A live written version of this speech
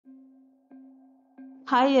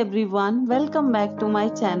Hi everyone, welcome back to my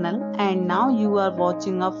channel and now you are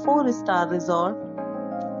watching a 4-star resort.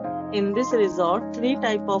 In this resort, 3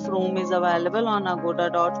 type of room is available on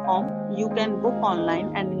agoda.com. You can book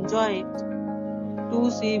online and enjoy it.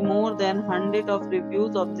 To see more than 100 of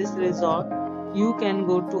reviews of this resort, you can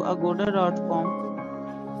go to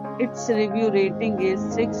agoda.com. Its review rating is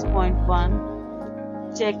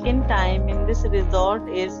 6.1. Check-in time in this resort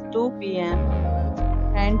is 2 p.m.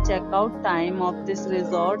 and checkout time of this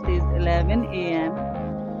resort is 11 a.m.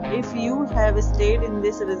 If you have stayed in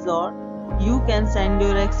this resort, you can send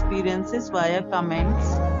your experiences via comments.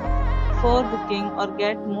 For booking or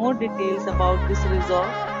get more details about this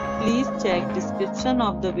resort, please check description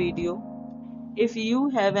of the video. If you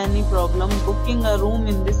have any problem booking a room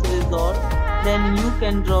in this resort, then you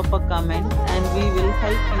can drop a comment and we will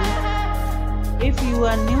help you. If you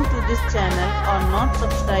are new to this channel or not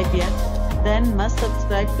subscribed yet, then must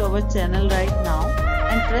subscribe to our channel right now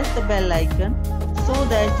and press the bell icon so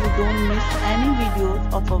that you don't miss any videos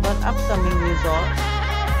of our upcoming resort.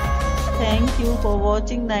 Thank you for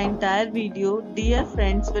watching the entire video. Dear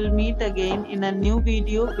friends, we'll meet again in a new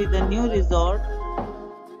video with a new resort.